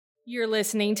You're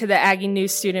listening to the Aggie New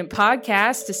Student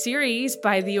Podcast, a series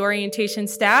by the orientation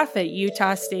staff at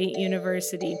Utah State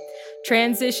University.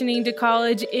 Transitioning to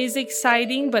college is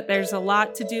exciting, but there's a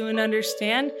lot to do and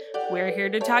understand. We're here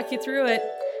to talk you through it.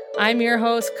 I'm your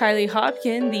host, Kylie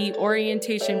Hopkin, the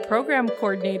Orientation Program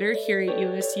Coordinator here at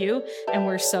USU, and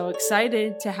we're so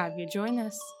excited to have you join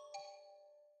us.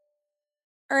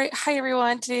 All right. Hi,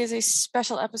 everyone. Today is a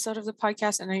special episode of the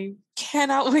podcast, and I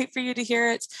cannot wait for you to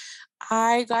hear it.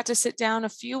 I got to sit down a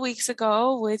few weeks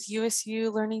ago with USU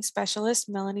Learning Specialist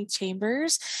Melanie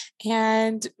Chambers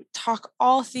and talk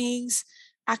all things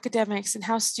academics and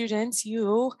how students,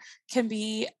 you can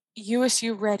be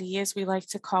USU ready, as we like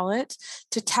to call it,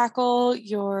 to tackle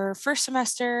your first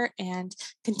semester and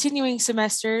continuing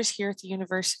semesters here at the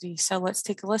university. So let's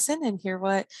take a listen and hear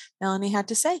what Melanie had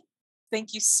to say.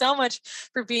 Thank you so much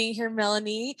for being here,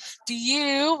 Melanie. Do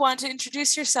you want to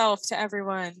introduce yourself to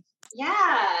everyone?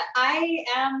 Yeah, I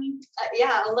am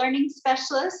a learning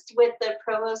specialist with the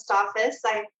provost office.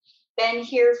 I've been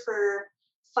here for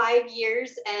 5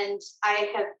 years, and I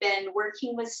have been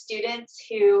working with students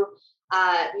who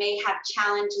may have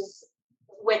challenges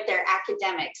with their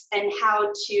academics and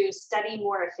how to study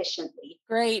more efficiently.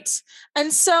 Great.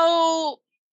 And so,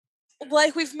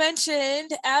 like we've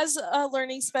mentioned, as a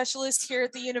learning specialist here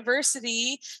at the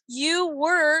university, you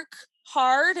work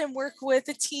hard and work with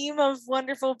a team of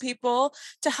wonderful people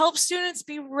to help students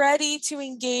be ready to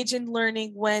engage in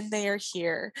learning when they are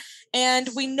here. And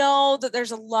we know that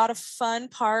there's a lot of fun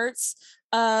parts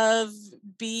of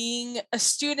being a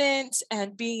student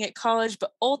and being at college,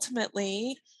 but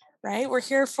ultimately, right, we're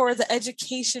here for the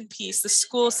education piece, the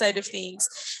school side of things.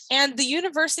 And the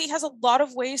university has a lot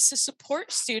of ways to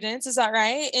support students, is that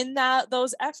right, in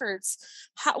those efforts?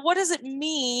 What does it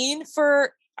mean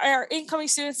for our incoming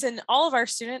students and all of our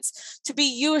students to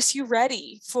be USU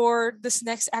ready for this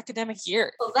next academic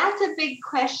year? Well, that's a big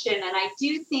question. And I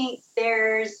do think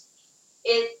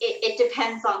it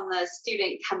depends on the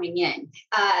student coming in.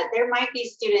 There might be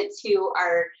students who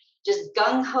are just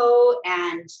gung-ho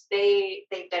and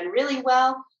they've done really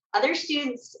well. Other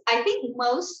students, I think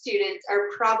most students are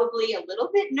probably a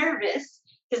little bit nervous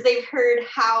because they've heard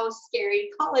how scary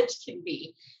college can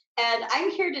be. And I'm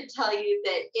here to tell you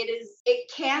that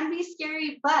it can be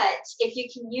scary, but if you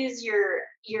can use your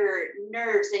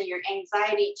nerves and your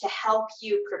anxiety to help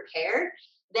you prepare,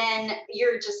 then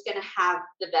you're just going to have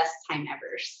the best time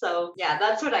ever. So yeah,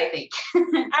 that's what I think.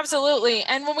 Absolutely.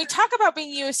 And when we talk about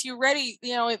being USU ready,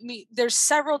 there's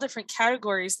several different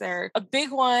categories there. A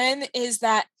big one is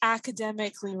that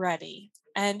academically ready.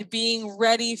 And being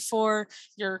ready for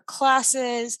your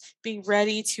classes, being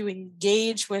ready to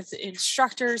engage with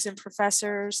instructors and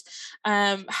professors.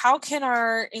 How can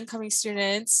our incoming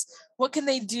students, what can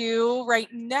they do right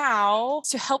now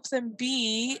to help them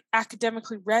be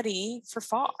academically ready for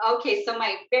fall? Okay, so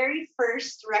my very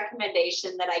first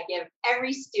recommendation that I give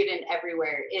every student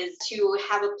everywhere is to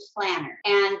have a planner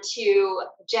and to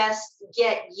just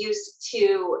get used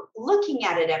to looking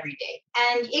at it every day.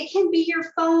 And it can be your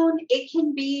phone, it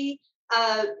can be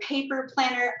a paper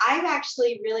planner. I've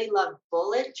actually really loved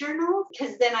bullet journals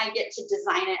because then I get to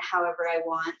design it however I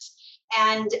want.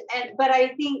 But I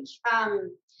think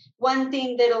one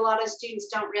thing that a lot of students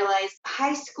don't realize,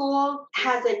 high school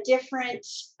has a different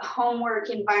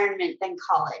homework environment than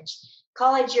college.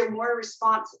 College, you're more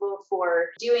responsible for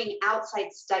doing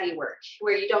outside study work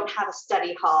where you don't have a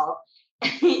study hall.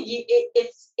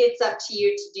 It's up to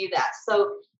you to do that.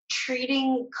 So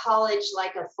treating college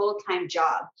like a full-time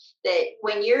job, that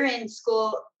when you're in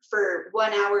school for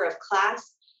 1 hour of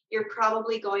class, you're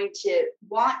probably going to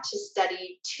want to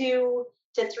study 2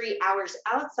 to 3 hours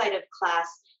outside of class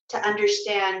to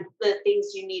understand the things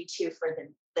you need to for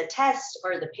the test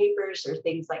or the papers or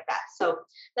things like that. So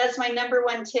that's my number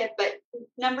one tip. But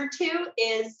number 2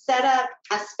 is set up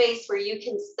a space where you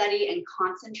can study and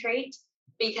concentrate,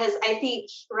 because I think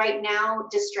right now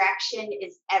distraction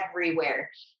is everywhere.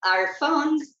 Our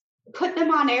phones, put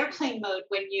them on airplane mode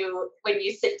when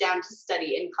you sit down to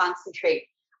study and concentrate,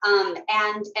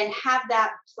 and have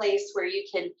that place where you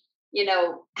can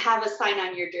have a sign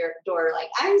on your door like,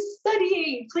 I'm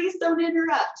studying, please don't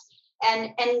interrupt.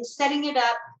 And setting it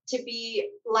up to be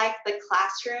like the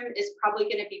classroom is probably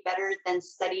going to be better than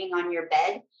studying on your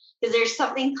bed, because there's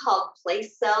something called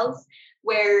place cells,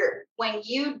 where when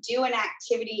you do an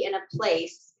activity in a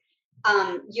place,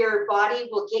 your body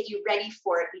will get you ready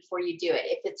for it before you do it,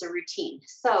 if it's a routine.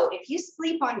 So if you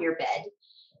sleep on your bed,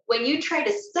 when you try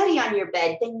to study on your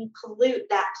bed, then you pollute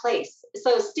that place.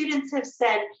 So students have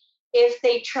said, if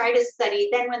they try to study,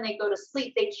 then when they go to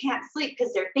sleep, they can't sleep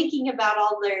because they're thinking about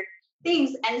all their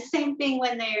things. And same thing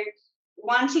when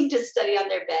wanting to study on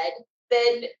their bed,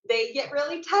 then they get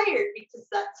really tired because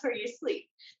that's where you sleep.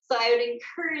 So I would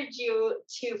encourage you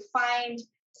to find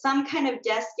some kind of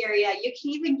desk area. You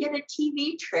can even get a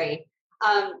TV tray.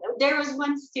 There was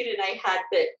one student I had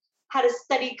that had a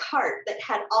study cart that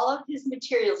had all of his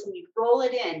materials, and you'd roll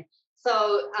it in.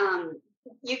 So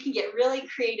you can get really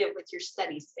creative with your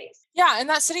study space. Yeah, and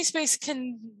that study space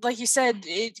can, like you said,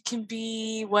 it can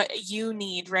be what you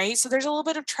need, right? So there's a little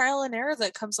bit of trial and error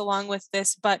that comes along with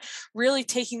this, but really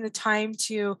taking the time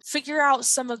to figure out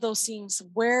some of those things.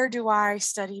 Where do I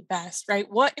study best, right?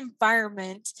 What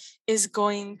environment is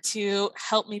going to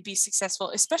help me be successful,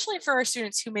 especially for our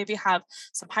students who maybe have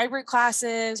some hybrid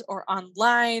classes or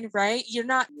online, right? You're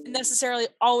not necessarily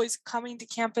always coming to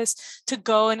campus to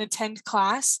go and attend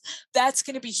class. That's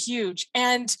going to be huge.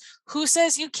 And who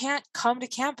says you can't come to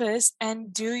campus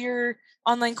and do your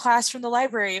online class from the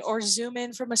library or Zoom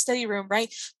in from a study room,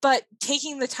 right? But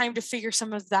taking the time to figure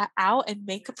some of that out and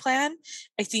make a plan,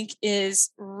 I think is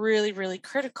really, really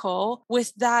critical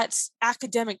with that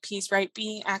academic piece, right?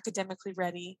 Being academically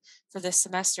ready for this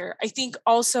semester. I think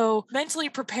also mentally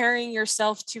preparing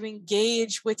yourself to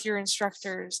engage with your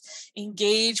instructors,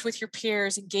 engage with your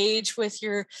peers, engage with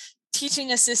your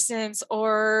teaching assistants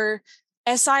or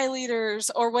SI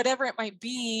leaders or whatever it might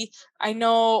be. I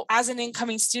know as an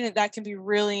incoming student, that can be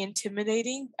really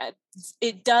intimidating.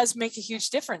 It does make a huge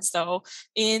difference though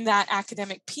in that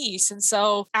academic piece. And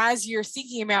so as you're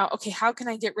thinking about, okay, how can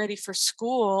I get ready for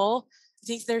school? I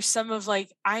think there's some of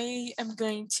like, I am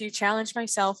going to challenge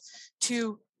myself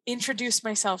to introduce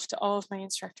myself to all of my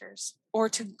instructors or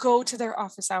to go to their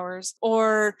office hours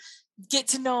or get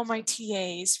to know my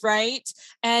TAs, right?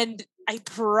 And I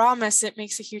promise it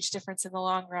makes a huge difference in the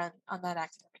long run on that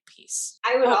academic piece.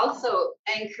 I would also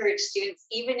encourage students,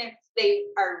 even if they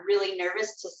are really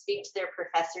nervous to speak to their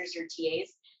professors or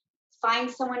TAs,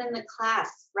 find someone in the class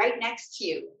right next to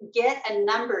you. Get a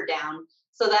number down.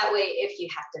 So that way, if you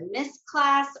have to miss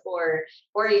class or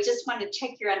you just want to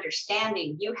check your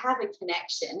understanding, you have a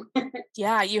connection.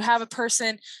 Yeah, you have a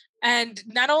person. And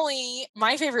not only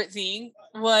my favorite thing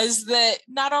was that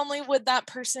not only would that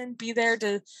person be there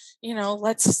to,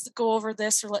 let's go over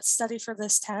this or let's study for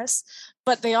this test,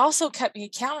 but they also kept me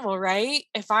accountable, right?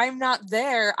 If I'm not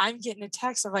there, I'm getting a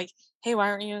text of like, hey, why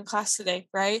aren't you in class today,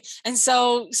 right? And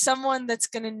so someone that's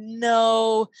going to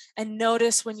know and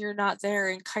notice when you're not there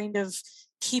and kind of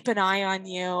keep an eye on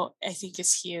you, I think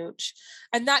is huge.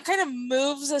 And that kind of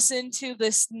moves us into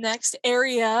this next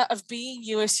area of being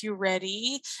USU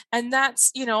ready. And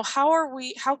that's,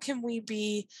 how can we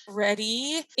be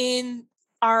ready in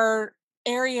our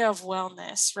area of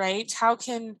wellness, right? How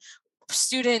can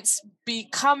students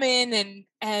come in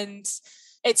and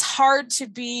it's hard to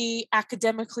be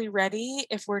academically ready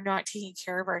if we're not taking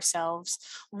care of ourselves.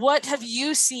 What have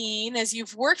you seen as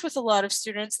you've worked with a lot of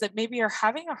students that maybe are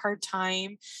having a hard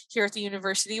time here at the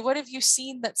university? What have you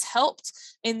seen that's helped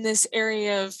in this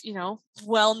area of,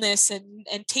 wellness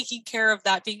and taking care of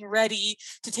that, being ready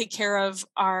to take care of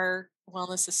our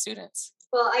wellness as students?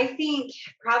 Well, I think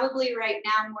probably right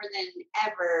now more than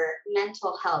ever,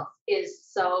 mental health is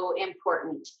so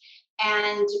important.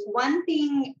 And one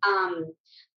thing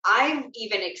I've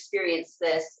even experienced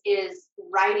this is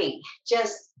writing.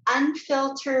 Just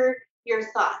unfilter your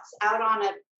thoughts out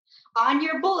on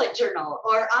your bullet journal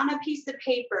or on a piece of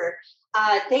paper.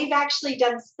 They've actually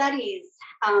done studies.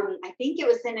 I think it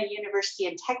was in a university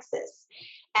in Texas,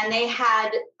 and they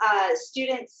had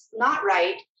students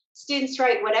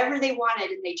write whatever they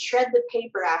wanted, and they'd shred the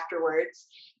paper afterwards.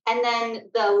 And then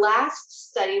the last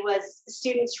study was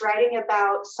students writing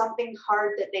about something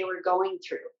hard that they were going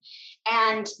through.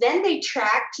 And then they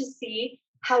tracked to see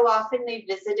how often they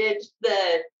visited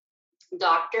the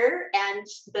doctor and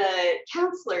the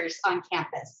counselors on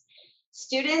campus.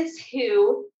 Students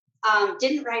who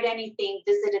didn't write anything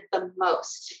visited the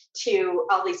most to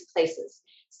all these places.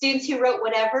 Students who wrote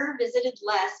whatever visited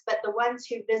less, but the ones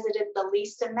who visited the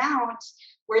least amount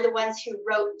were the ones who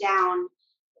wrote down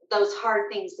those hard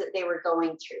things that they were going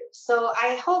through. So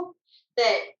I hope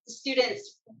that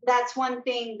students, that's one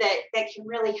thing that can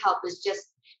really help is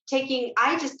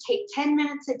I just take 10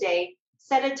 minutes a day,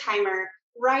 set a timer,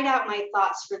 write out my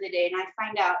thoughts for the day, and I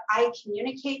find out I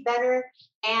communicate better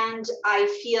and I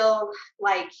feel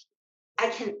like I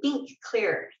can think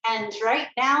clearer. And right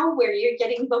now, where you're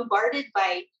getting bombarded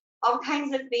by all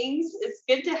kinds of things, it's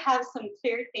good to have some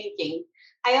clear thinking.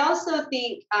 I also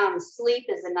think sleep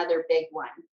is another big one.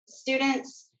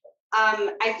 Students,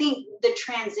 I think the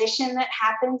transition that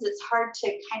happens, it's hard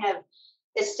to kind of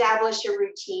establish a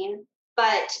routine,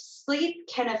 but sleep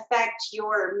can affect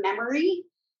your memory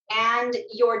and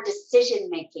your decision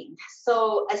making.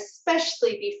 So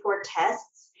especially before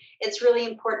tests, it's really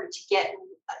important to get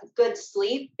good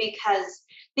sleep, because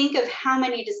think of how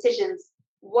many decisions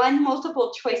one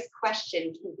multiple choice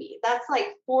question can be. That's like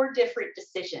 4 different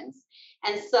decisions.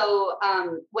 And so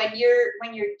when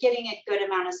you're getting a good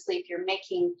amount of sleep, you're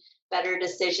making better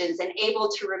decisions and able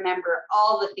to remember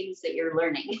all the things that you're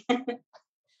learning.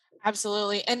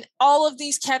 Absolutely. And all of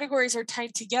these categories are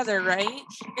tied together, right?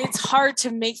 It's hard to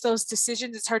make those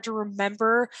decisions. It's hard to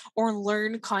remember or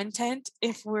learn content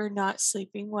if we're not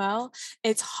sleeping well.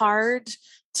 It's hard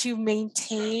to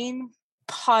maintain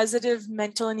positive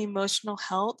mental and emotional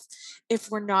health if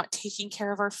we're not taking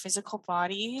care of our physical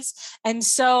bodies. And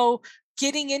so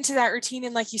getting into that routine,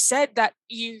 and like you said, that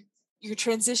you're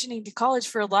transitioning to college,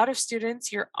 for a lot of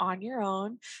students, you're on your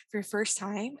own for your first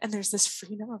time. And there's this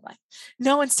freedom of like,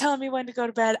 no one's telling me when to go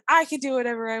to bed. I can do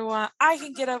whatever I want. I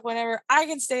can get up whenever. I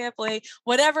can stay up late,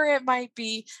 whatever it might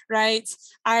be, right?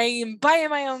 I am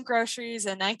buying my own groceries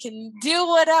and I can do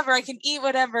whatever. I can eat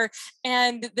whatever.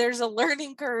 And there's a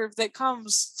learning curve that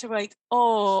comes to like,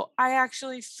 oh, I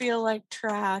actually feel like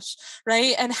trash,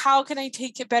 right? And how can I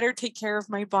take care of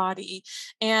my body?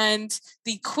 And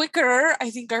the quicker I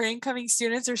think our incoming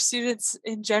students or students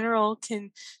in general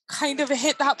can kind of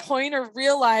hit that point or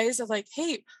realize of like,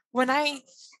 hey, when I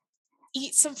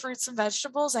eat some fruits and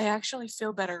vegetables, I actually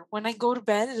feel better. When I go to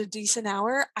bed at a decent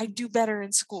hour, I do better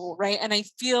in school, right? And I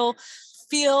feel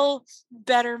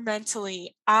better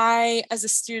mentally. I, as a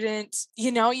student,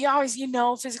 you always,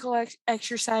 physical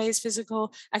exercise,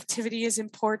 physical activity is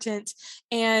important.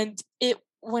 And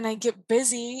when I get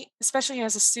busy, especially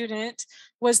as a student,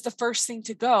 was the first thing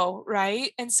to go,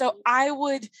 right? And so I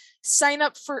would sign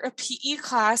up for a PE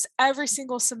class every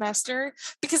single semester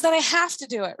because then I have to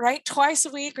do it, right? Twice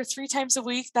a week or 3 times a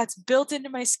week. That's built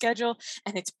into my schedule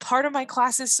and it's part of my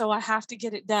classes, so I have to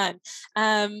get it done.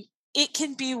 It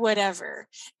can be whatever.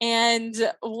 And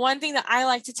one thing that I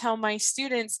like to tell my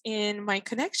students in my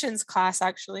connections class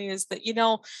actually is that,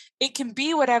 it can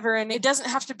be whatever, and it doesn't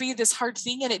have to be this hard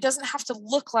thing, and it doesn't have to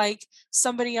look like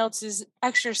somebody else's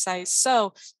exercise.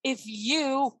 So if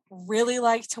you really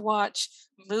like to watch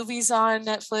movies on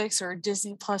Netflix or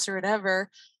Disney Plus or whatever,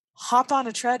 hop on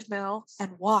a treadmill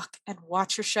and walk and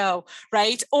watch your show,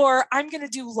 right? Or I'm going to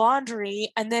do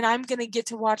laundry and then I'm going to get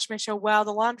to watch my show while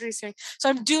the laundry is doing. So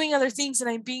I'm doing other things and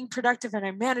I'm being productive and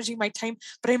I'm managing my time,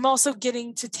 but I'm also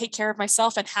getting to take care of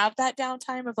myself and have that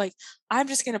downtime of like, I'm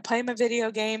just going to play my video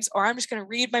games, or I'm just going to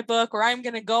read my book, or I'm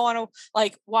going to go on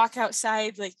a walk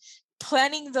outside. Like,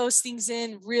 planning those things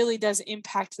in really does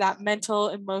impact that mental,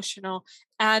 emotional,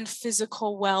 and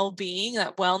physical well-being,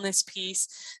 that wellness piece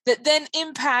that then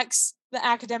impacts the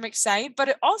academic side, but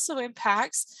it also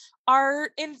impacts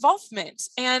our involvement.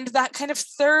 And that kind of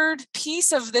third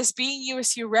piece of this being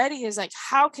USU ready is like,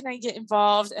 how can I get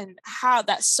involved, and how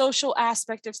that social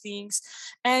aspect of things.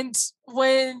 And what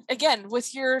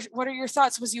are your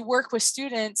thoughts as you work with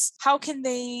students? How can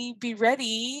they be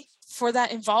ready for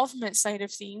that involvement side of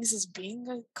things as being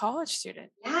a college student?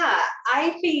 Yeah,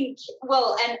 I think,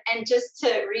 and just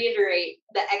to reiterate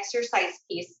the exercise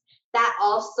piece, that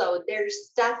also there's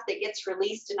stuff that gets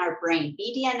released in our brain,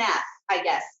 BDNF, I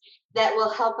guess, that will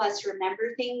help us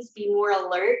remember things, be more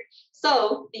alert.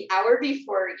 So the hour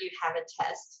before you have a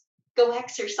test, go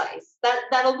exercise.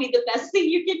 That'll be the best thing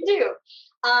you can do.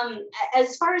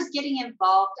 As far as getting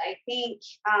involved, I think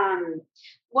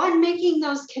making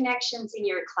those connections in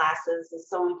your classes is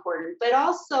so important, but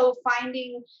also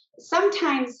finding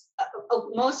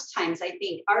most times, I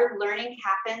think our learning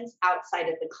happens outside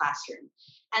of the classroom.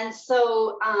 And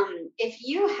so if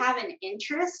you have an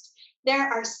interest, there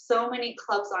are so many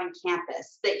clubs on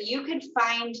campus that you could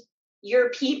find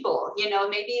your people,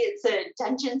 maybe it's a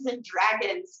Dungeons and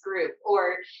Dragons group,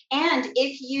 and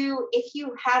if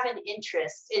you have an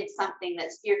interest in something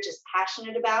that you're just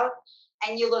passionate about,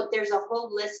 and you look, there's a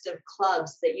whole list of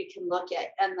clubs that you can look at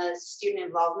and the student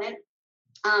involvement,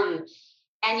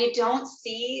 and you don't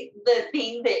see the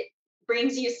thing that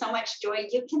brings you so much joy,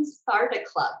 you can start a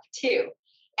club too,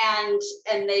 and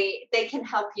they can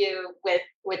help you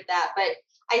with that. But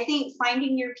I think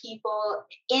finding your people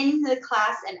in the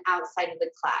class and outside of the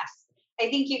class. I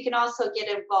think you can also get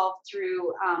involved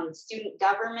through student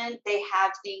government. They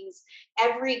have things,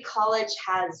 every college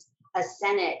has a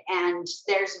Senate, and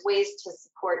there's ways to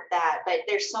support that. But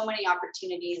there's so many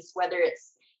opportunities, whether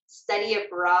it's study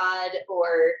abroad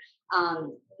or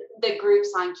the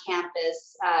groups on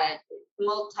campus,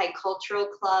 multicultural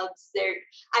clubs.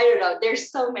 I don't know, there's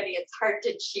so many, it's hard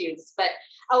to choose. But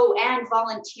and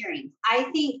volunteering. I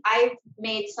think I've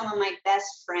made some of my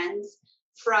best friends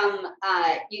from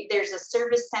there's a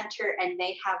service center, and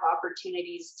they have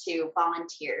opportunities to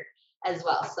volunteer as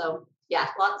well. So yeah,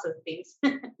 lots of things.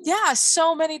 Yeah,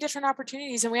 so many different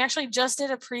opportunities. And we actually just did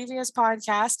a previous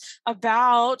podcast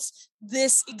about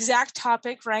this exact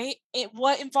topic, right?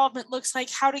 What involvement looks like,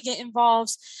 how to get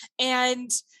involved. And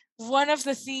one of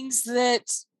the things that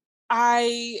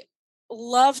I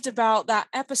loved about that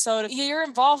episode, your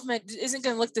involvement isn't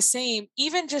going to look the same,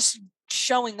 even just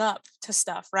showing up to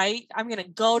stuff, right? I'm going to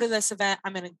go to this event.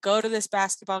 I'm going to go to this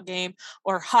basketball game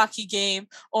or hockey game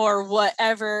or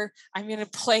whatever. I'm going to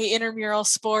play intramural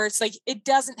sports. Like, it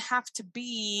doesn't have to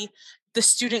be the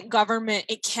student government.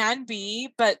 It can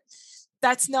be, but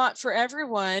that's not for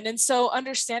everyone. And so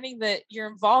understanding that your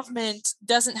involvement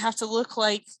doesn't have to look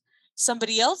like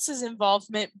somebody else's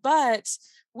involvement, but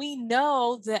we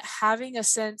know that having a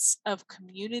sense of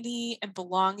community and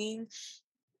belonging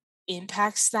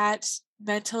impacts that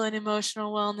mental and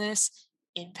emotional wellness,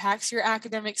 impacts your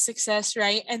academic success,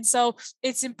 right? And so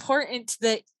it's important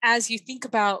that as you think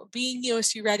about being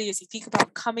USU ready, as you think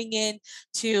about coming in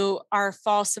to our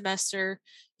fall semester,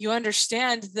 you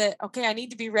understand that, okay, I need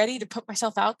to be ready to put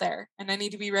myself out there, and I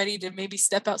need to be ready to maybe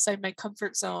step outside my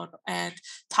comfort zone and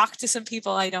talk to some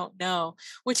people I don't know,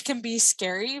 which can be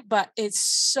scary, but it's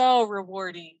so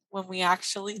rewarding when we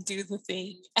actually do the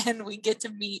thing and we get to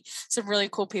meet some really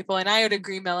cool people. And I would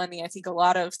agree, Melanie, I think a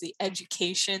lot of the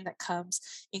education that comes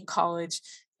in college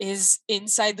is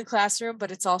inside the classroom,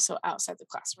 but it's also outside the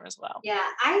classroom as well. Yeah,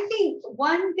 I think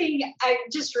one thing, I'm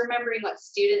just remembering what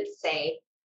students say,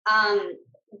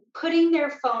 putting their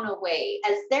phone away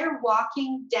as they're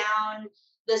walking down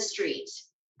the street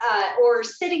or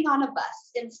sitting on a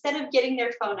bus, instead of getting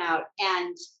their phone out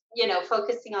and,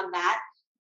 focusing on that,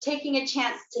 taking a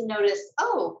chance to notice,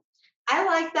 oh, I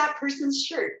like that person's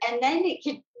shirt. And then it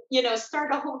could,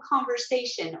 start a whole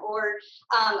conversation. Or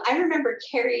I remember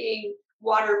carrying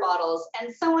water bottles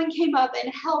and someone came up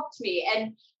and helped me.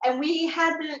 And we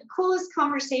had the coolest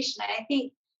conversation. And I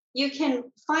think you can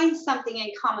find something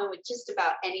in common with just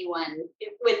about anyone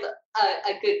with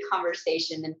a good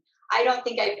conversation. And I don't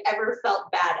think I've ever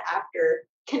felt bad after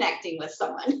connecting with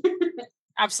someone.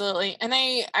 Absolutely.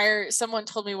 And someone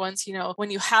told me once, when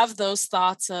you have those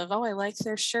thoughts of, oh, I like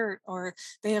their shirt or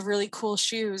they have really cool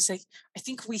shoes, like, I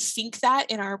think we think that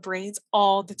in our brains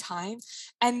all the time.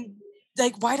 And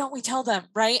like, why don't we tell them?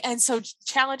 Right. And so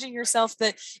challenging yourself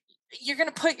that you're going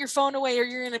to put your phone away or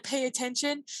you're going to pay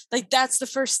attention, like, that's the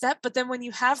first step. But then when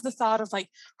you have the thought of like,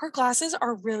 her glasses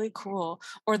are really cool,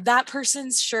 or that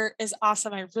person's shirt is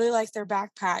awesome, I really like their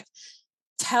backpack,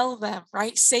 tell them,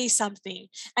 right? Say something.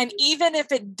 And even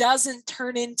if it doesn't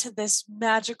turn into this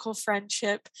magical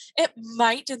friendship, it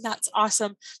might, and that's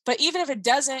awesome. But even if it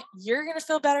doesn't, you're going to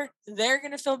feel better. They're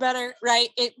going to feel better, right?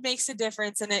 It makes a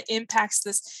difference, and it impacts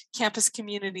this campus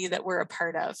community that we're a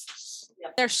part of.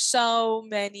 Yep. There's so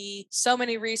many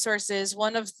resources.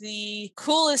 One of the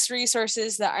coolest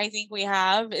resources that I think we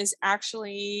have is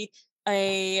actually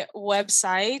a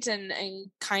website and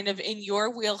kind of in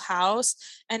your wheelhouse,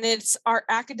 and it's our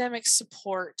academic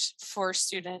support for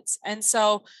students. And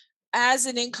so as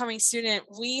an incoming student,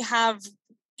 we have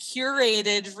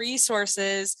curated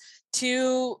resources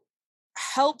to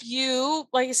help you,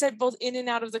 like I said, both in and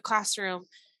out of the classroom.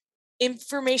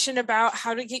 Information about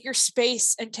how to get your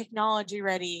space and technology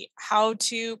ready, how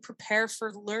to prepare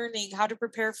for learning, how to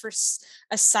prepare for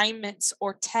assignments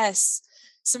or tests,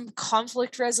 some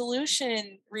conflict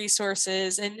resolution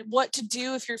resources, and what to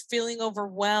do if you're feeling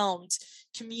overwhelmed,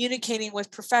 communicating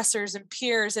with professors and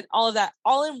peers and all of that,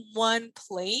 all in one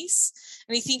place.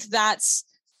 And I think that's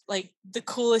like the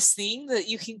coolest thing, that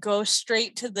you can go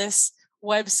straight to this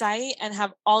website and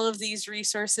have all of these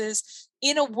resources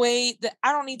in a way that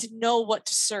I don't need to know what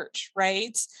to search,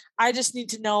 right? I just need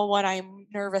to know what I'm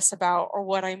nervous about or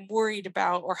what I'm worried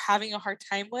about or having a hard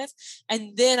time with.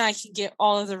 And then I can get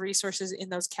all of the resources in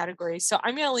those categories. So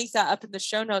I'm going to link that up in the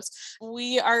show notes.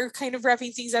 We are kind of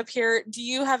wrapping things up here. Do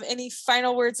you have any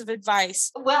final words of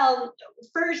advice? Well,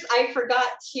 first, I forgot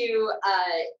to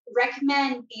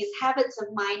recommend these Habits of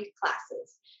Mind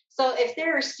classes. So if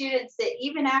there are students that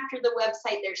even after the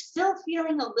website, they're still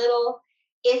feeling a little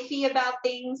iffy about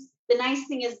things, the nice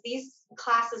thing is these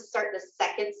classes start the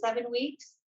second 7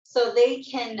 weeks. So they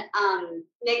can,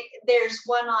 there's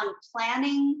one on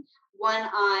planning, one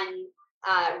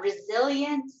on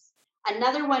resilience,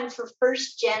 another one for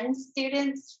first gen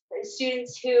students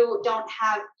who don't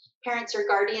have parents or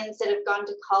guardians that have gone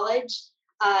to college.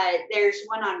 There's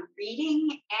one on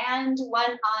reading and one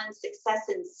on success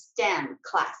in STEM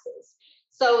classes.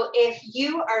 So if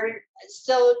you are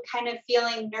still kind of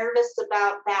feeling nervous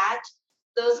about that,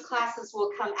 those classes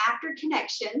will come after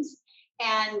Connections.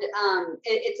 and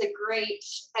it's a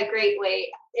great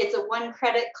way. It's a 1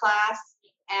 credit class,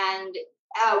 and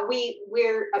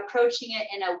we're approaching it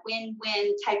in a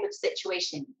win-win type of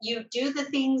situation. You do the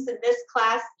things in this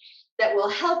class that will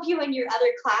help you in your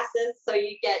other classes, so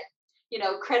you get,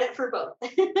 credit for both.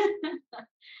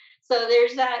 So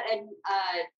there's that. And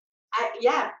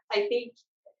I think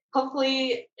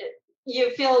hopefully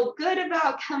you feel good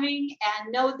about coming,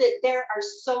 and know that there are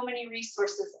so many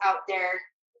resources out there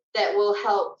that will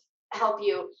help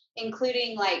you,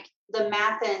 including like the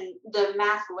math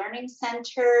learning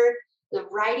center, the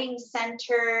writing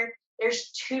center.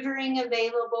 There's tutoring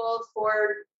available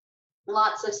for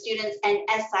lots of students, and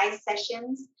SI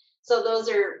sessions. So those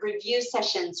are review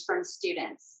sessions from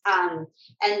students. And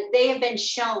they have been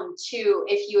shown to,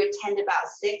 if you attend about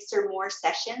 6 or more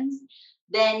sessions,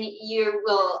 then you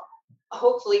will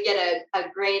hopefully get a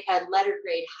letter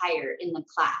grade higher in the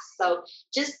class. So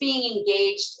just being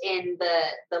engaged in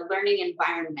the learning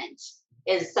environment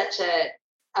is such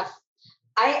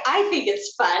I think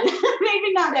it's fun.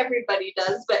 Maybe not everybody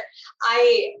does, but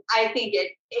I think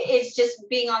it's just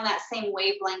being on that same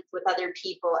wavelength with other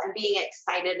people and being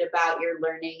excited about your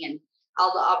learning and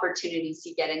all the opportunities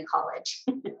you get in college.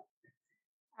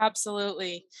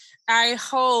 Absolutely. Our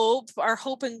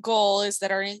hope and goal is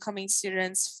that our incoming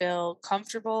students feel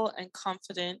comfortable and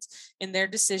confident in their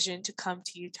decision to come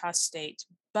to Utah State.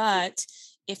 But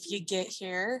if you get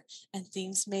here and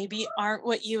things maybe aren't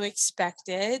what you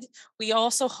expected, we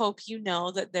also hope you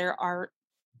know that there are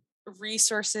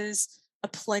resources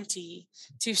aplenty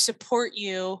to support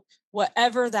you,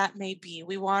 whatever that may be.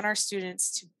 We want our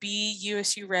students to be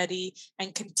USU ready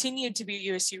and continue to be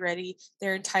USU ready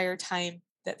their entire time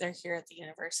that they're here at the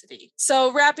university.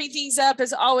 So wrapping things up,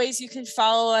 as always, you can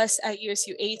follow us at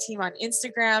USU A-Team on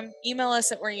Instagram, email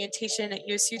us at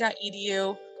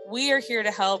orientation@usu.edu. We are here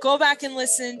to help. Go back and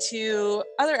listen to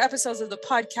other episodes of the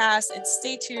podcast and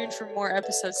stay tuned for more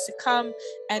episodes to come.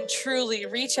 And truly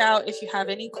reach out if you have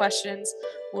any questions.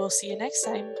 We'll see you next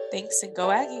time. Thanks, and go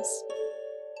Aggies.